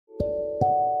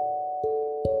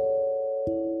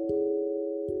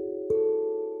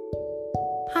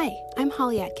Hi, I'm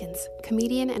Holly Atkins,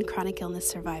 comedian and chronic illness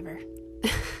survivor.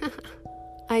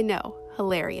 I know,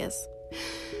 hilarious.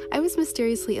 I was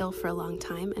mysteriously ill for a long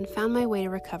time and found my way to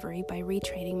recovery by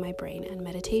retraining my brain and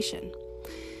meditation.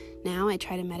 Now I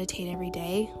try to meditate every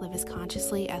day, live as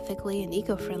consciously, ethically, and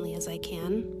eco-friendly as I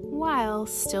can, while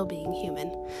still being human.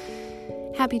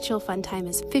 Happy Chill Fun Time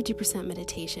is 50%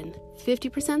 meditation,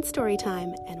 50% story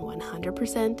time, and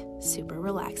 100% super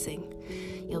relaxing.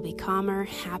 You'll be calmer,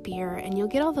 happier, and you'll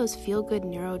get all those feel-good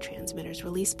neurotransmitters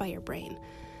released by your brain,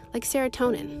 like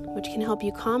serotonin, which can help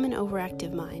you calm an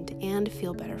overactive mind and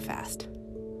feel better fast.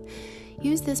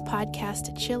 Use this podcast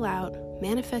to chill out,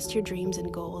 manifest your dreams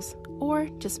and goals, or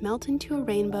just melt into a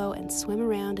rainbow and swim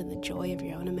around in the joy of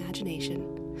your own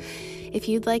imagination. If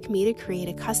you'd like me to create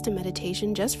a custom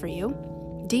meditation just for you,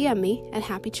 DM me at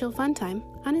Happy Chill Fun Time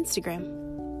on Instagram.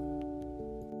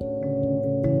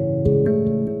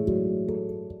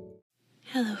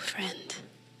 Hello, friend.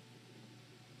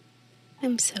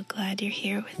 I'm so glad you're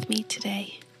here with me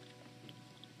today.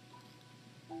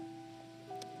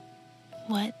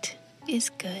 What is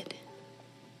good?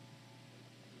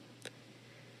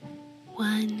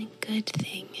 One good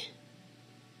thing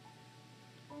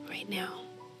right now.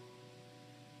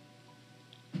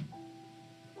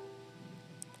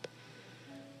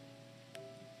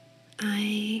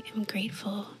 I am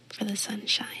grateful for the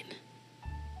sunshine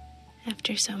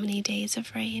after so many days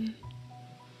of rain.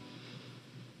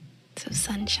 So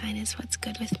sunshine is what's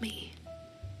good with me.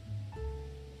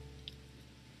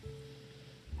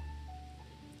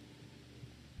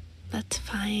 Let's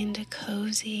find a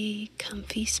cozy,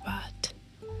 comfy spot.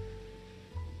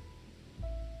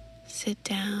 Sit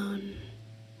down,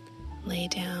 lay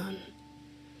down.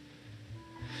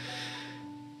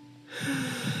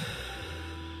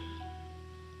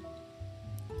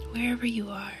 Wherever you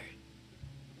are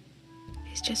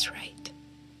is just right.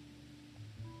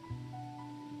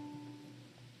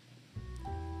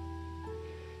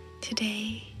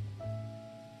 Today,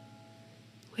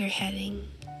 we're heading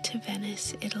to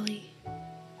Venice, Italy.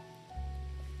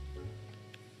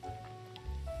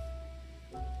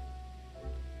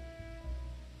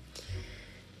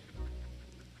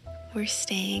 We're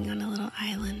staying on a little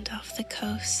island off the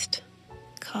coast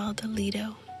called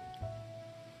Lido.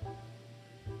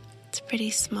 It's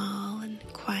pretty small and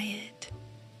quiet.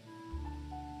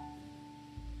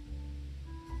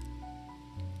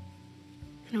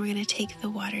 And we're going to take the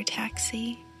water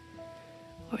taxi,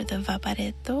 or the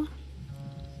Vaporetto,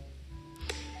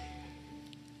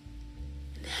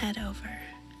 and head over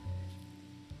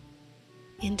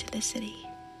into the city.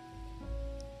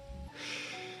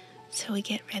 So we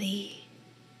get ready.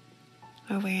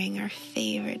 We're wearing our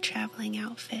favorite traveling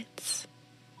outfits.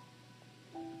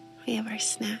 We have our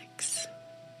snacks.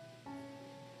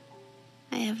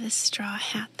 I have this straw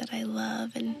hat that I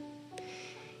love, and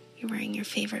you're wearing your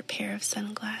favorite pair of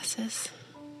sunglasses.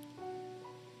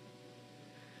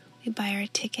 We buy our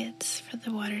tickets for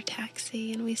the water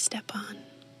taxi and we step on.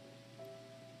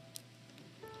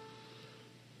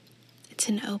 It's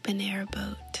an open air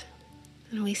boat,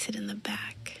 and we sit in the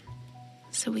back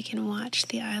so we can watch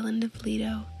the island of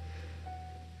Lido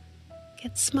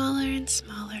get smaller and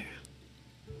smaller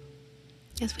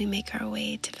as we make our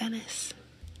way to Venice.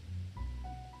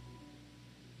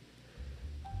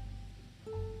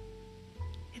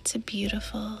 It's a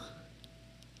beautiful,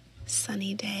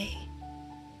 sunny day,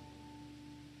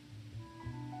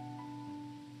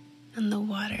 and the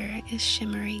water is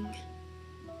shimmering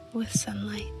with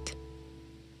sunlight.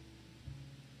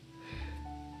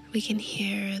 We can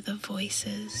hear the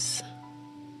voices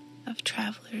of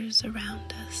travelers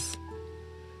around us.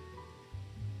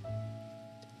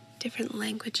 Different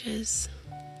languages,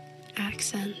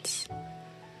 accents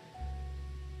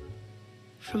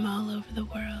from all over the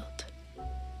world.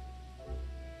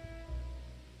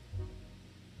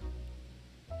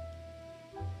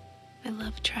 I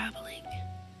love traveling.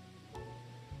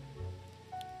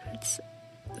 It's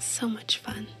so much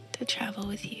fun to travel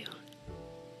with you.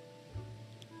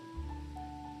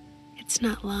 It's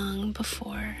not long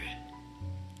before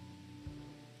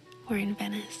we're in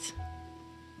Venice.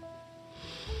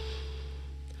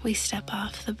 We step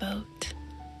off the boat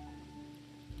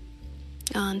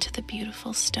onto the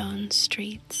beautiful stone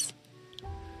streets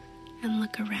and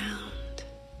look around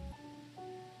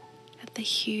at the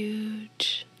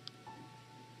huge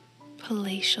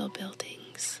palatial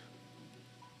buildings,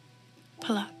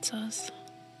 palazzos.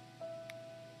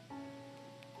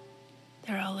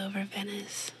 They're all over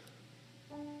Venice.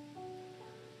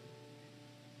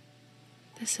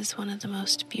 This is one of the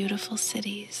most beautiful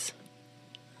cities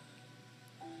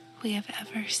we have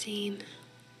ever seen.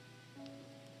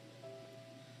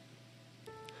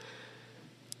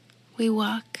 We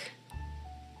walk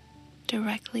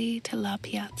directly to La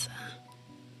Piazza,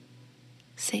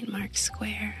 St. Mark's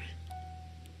Square,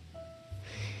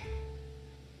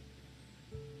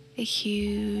 a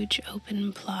huge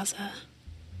open plaza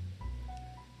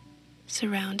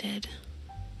surrounded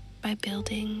by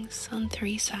buildings on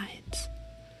 3 sides.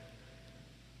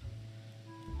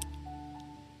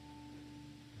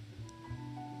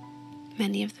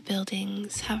 Many of the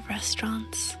buildings have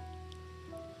restaurants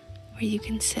where you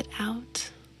can sit out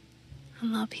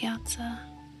on La Piazza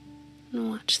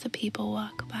and watch the people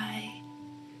walk by.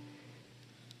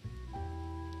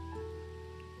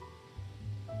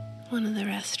 One of the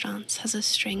restaurants has a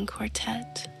string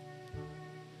quartet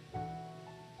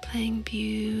playing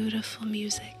beautiful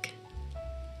music,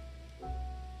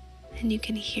 and you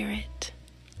can hear it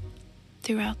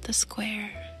throughout the square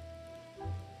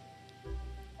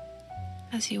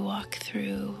as you walk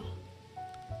through.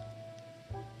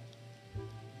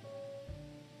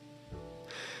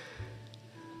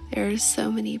 There are so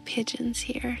many pigeons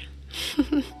here.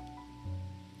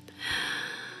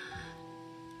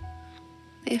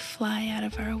 They fly out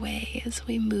of our way as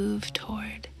we move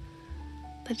toward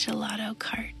the gelato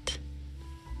cart.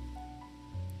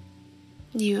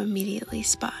 You immediately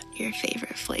spot your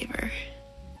favorite flavor,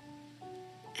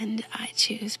 and I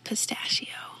choose pistachio.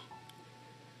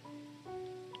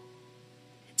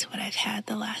 It's what I've had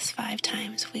the last 5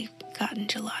 times we've gotten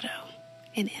gelato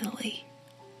in Italy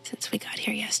since we got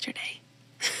here yesterday.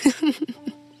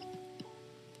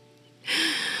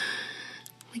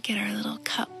 We get our little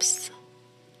cups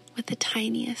with the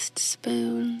tiniest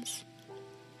spoons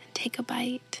and take a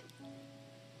bite.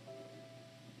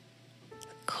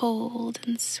 Cold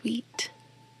and sweet,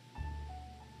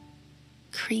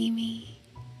 creamy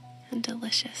and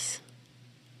delicious.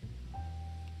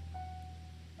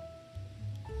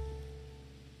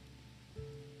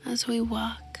 As we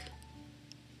walk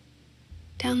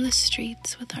down the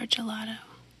streets with our gelato,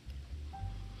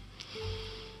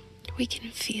 we can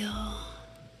feel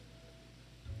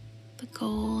the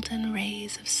golden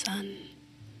rays of sun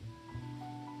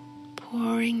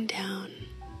pouring down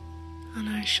on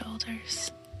our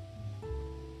shoulders,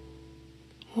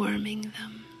 warming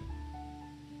them,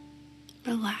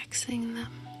 relaxing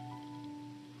them.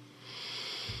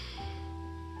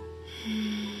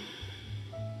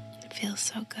 It feels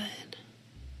so good.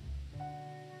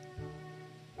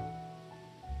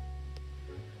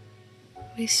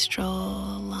 We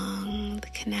stroll along the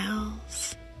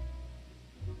canals,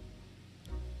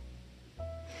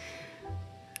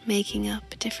 making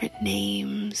up different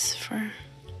names for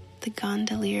the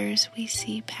gondoliers we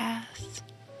see pass.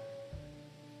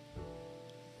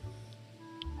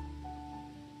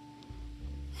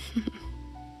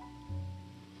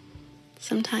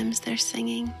 Sometimes they're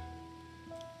singing,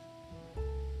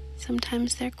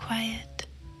 sometimes they're quiet.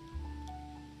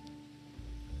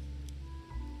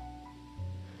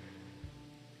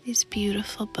 These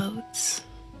beautiful boats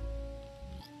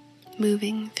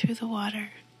moving through the water.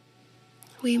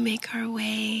 We make our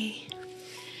way.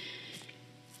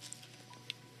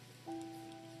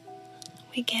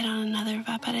 We get on another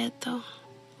Vaporetto,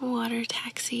 a water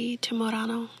taxi to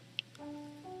Murano,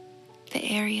 the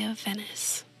area of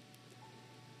Venice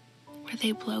where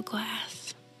they blow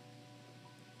glass.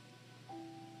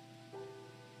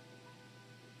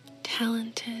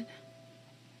 Talented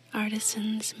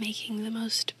artisans making the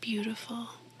most beautiful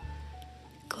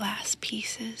glass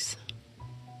pieces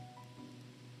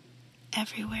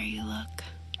everywhere you look.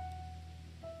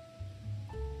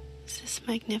 It's this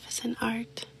magnificent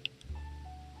art.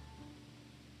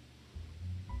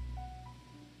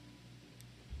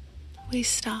 We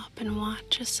stop and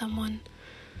watch as someone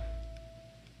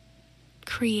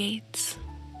creates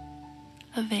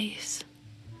a vase.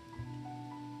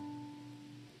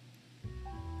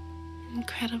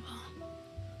 Incredible.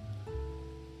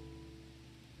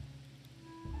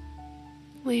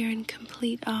 We are in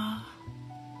complete awe.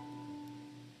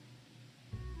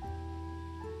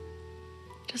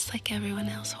 Just like everyone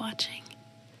else watching.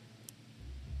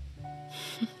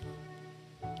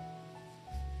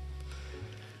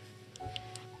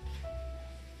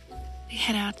 We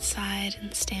head outside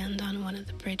and stand on one of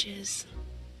the bridges.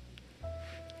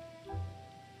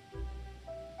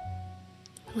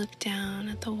 Look down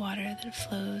at the water that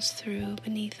flows through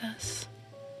beneath us.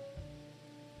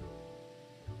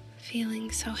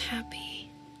 Feeling so happy,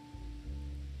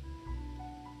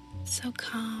 so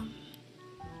calm.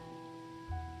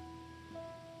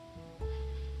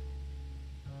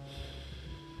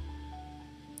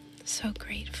 So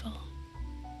grateful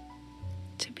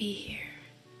to be here.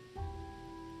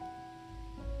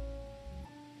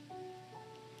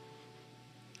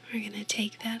 We're going to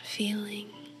take that feeling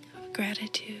of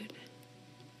gratitude.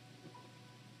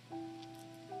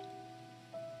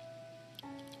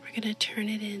 We're going to turn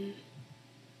it in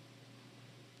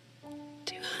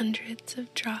to hundreds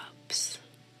of drops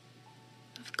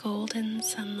of golden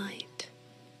sunlight.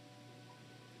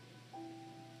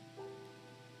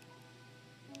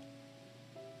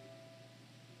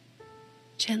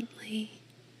 Gently,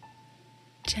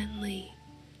 gently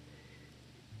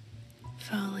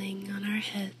falling on our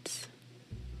heads,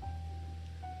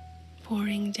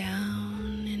 pouring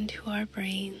down into our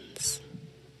brains,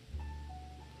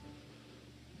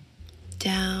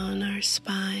 down our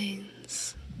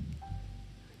spines,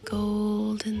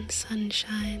 golden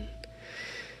sunshine,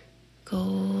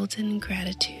 golden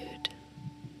gratitude,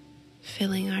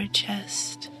 filling our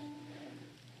chest,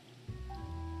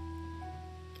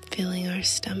 filling our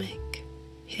stomach,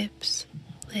 hips,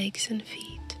 legs, and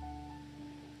feet,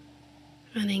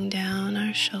 running down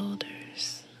our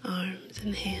shoulders, arms,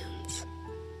 and hands.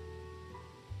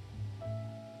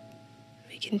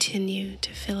 We continue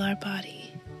to fill our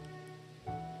body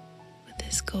with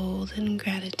this golden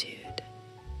gratitude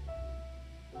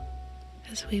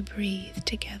as we breathe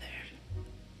together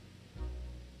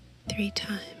 3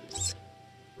 times.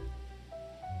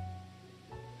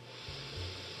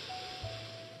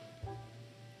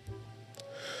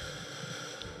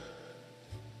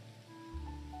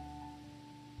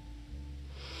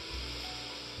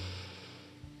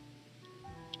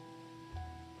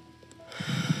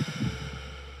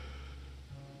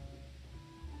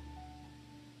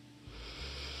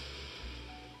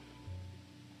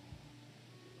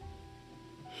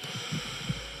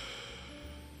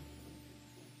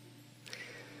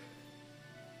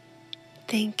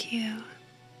 Thank you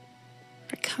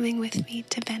for coming with me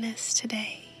to Venice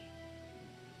today.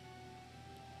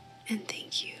 And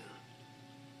thank you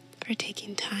for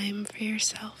taking time for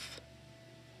yourself.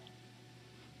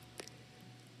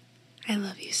 I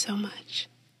love you so much.